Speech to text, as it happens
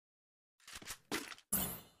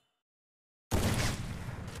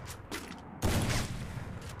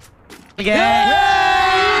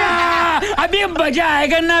अभी मजा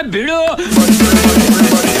आएगा ना भिड़ो।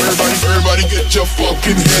 Everybody get your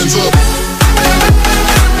fucking hands up.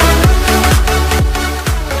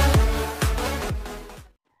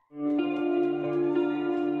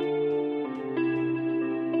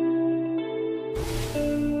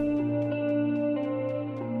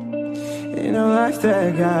 In a life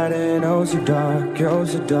that got it, oh so dark, oh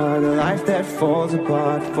so dark. A life that falls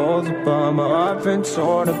apart, falls apart. My heart been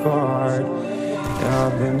torn apart,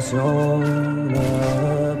 I've been torn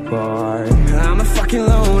apart. I'm a fucking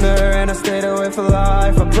loner and I stayed away for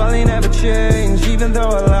life. I'll probably never change, even though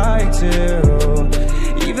I like to.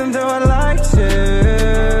 Even though I like to,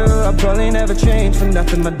 I'll probably never change for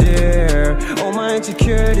nothing, my dear. All my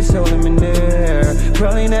insecurities holding me near.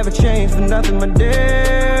 Probably never change for nothing, my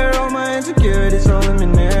dear. All my insecurities holding me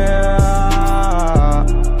near.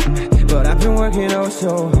 But I've been working oh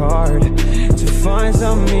so hard to find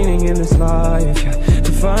some meaning in this life,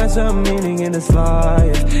 to find some meaning in this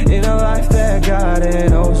life. In a life that got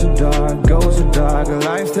it oh so dark, goes so dark. A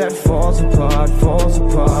life that falls apart, falls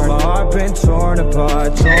apart. My heart been torn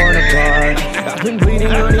apart, torn apart. I've been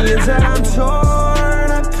bleeding on the inside, I'm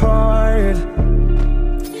torn apart.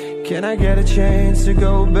 Can I get a chance to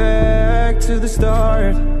go back to the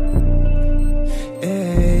start?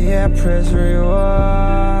 Yeah, press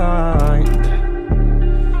rewind.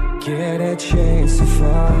 Get a chance to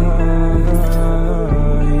find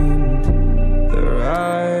the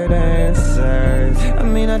right answers. I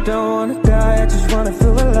mean, I don't wanna die, I just wanna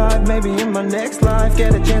feel alive. Maybe in my next life,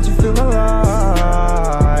 get a chance to feel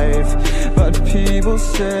alive. But people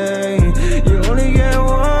say you only get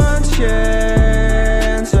one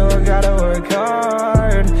chance, so I gotta work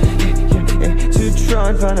hard to try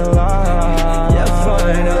and find a light. Yeah,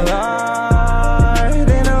 find a light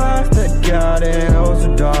in a life that got it oh so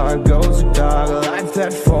dark, goes so dark. A life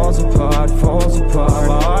that falls apart, falls apart.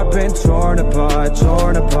 My heart been torn apart,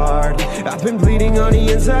 torn apart. I've been bleeding on the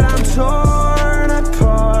inside, I'm torn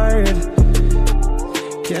apart.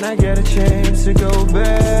 Can I get a chance to go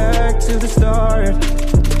back to the start?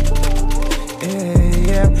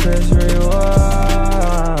 Yeah, press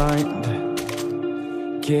rewind.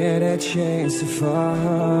 Get a chance to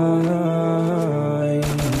find.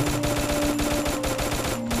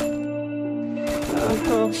 I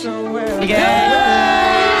hope somewhere I'll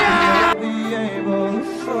be able to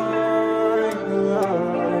find the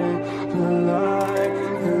light, the light,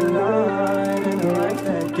 the light. In a life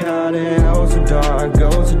that got it oh so dark,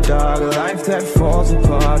 goes so dark. A life that falls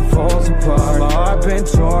apart, falls apart. My heart been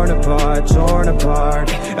torn apart, torn apart.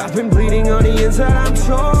 I've been bleeding on the inside, I'm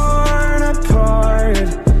torn apart.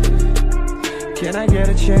 Can I get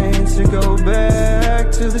a chance to go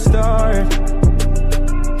back to the start?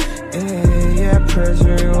 Yeah, press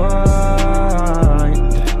rewind.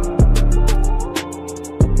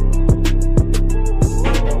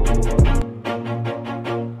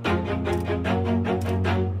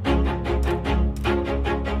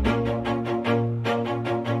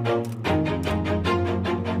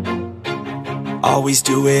 Always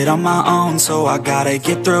do it on my own, so I gotta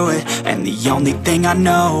get through it. And the only thing I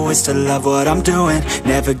know is to love what I'm doing.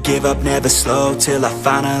 Never give up, never slow, till I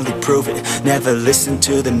finally prove it. Never listen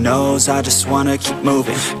to the no's, I just wanna keep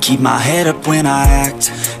moving. Keep my head up when I act,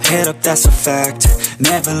 head up, that's a fact.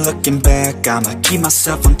 Never looking back, I'ma keep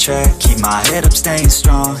myself on track. Keep my head up, staying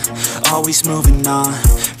strong, always moving on.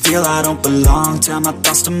 Feel I don't belong, tell my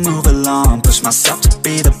thoughts to move along. Push myself to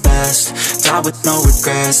be the best, die with no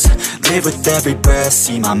regrets. Live with every breath,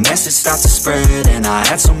 see my message start to spread. And I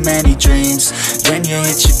had so many dreams, when you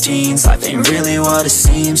hit your teens. Life ain't really what it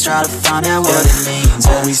seems, try to find out what it means.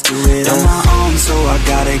 Always do it on my own, so I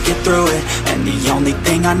gotta get through it. And the only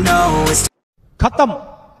thing I know is खत्म,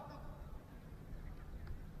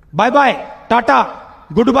 bye bye, Tata,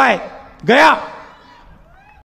 good bye, गया।